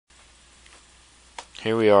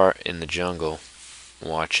Here we are in the jungle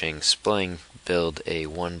watching Spling build a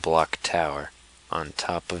 1 block tower on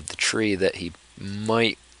top of the tree that he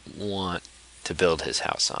might want to build his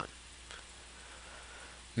house on.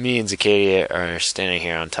 Me and Zacadia are standing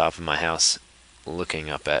here on top of my house looking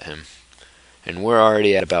up at him. And we're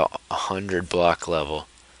already at about 100 block level,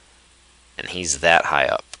 and he's that high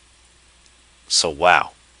up. So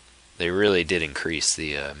wow, they really did increase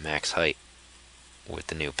the max height with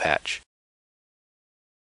the new patch.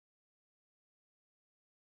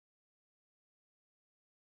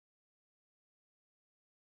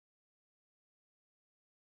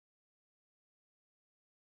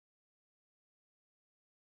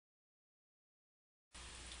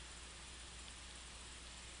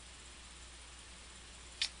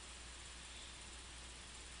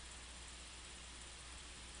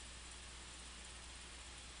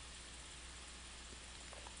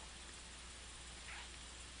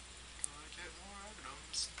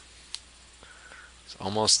 It's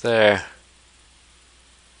almost there.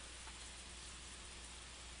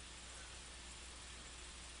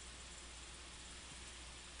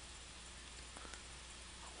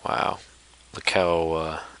 Wow, look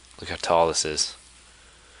how tall this is,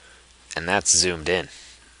 and that's zoomed in.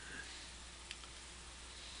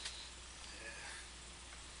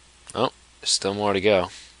 Oh, there's still more to go.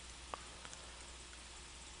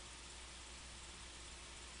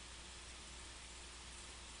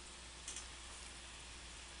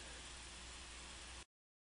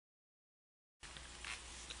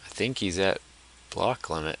 I think he's at block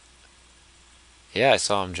limit. Yeah, I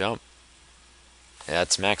saw him jump. Yeah,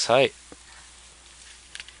 that's max height.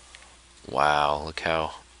 Wow, look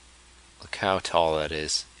how tall that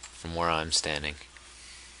is from where I'm standing.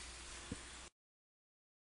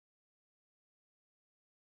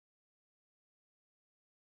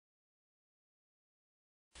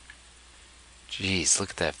 Jeez,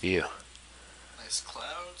 look at that view. Nice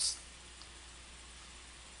clouds.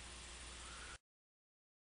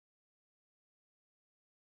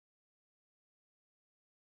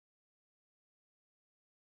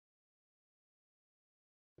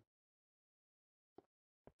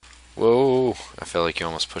 Whoa, I feel like you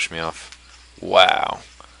almost pushed me off. Wow.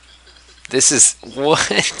 This is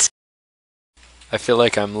what? I feel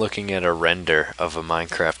like I'm looking at a render of a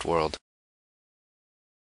Minecraft world.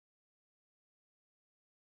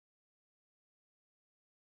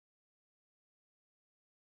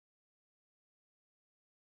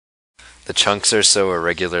 The chunks are so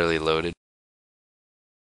irregularly loaded.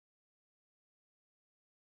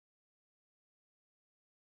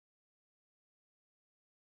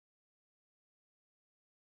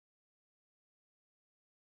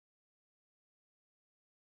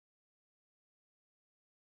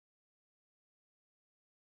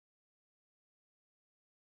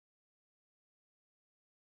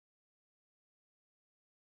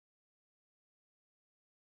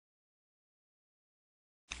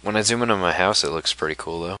 When I zoom in on my house, it looks pretty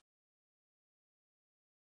cool though.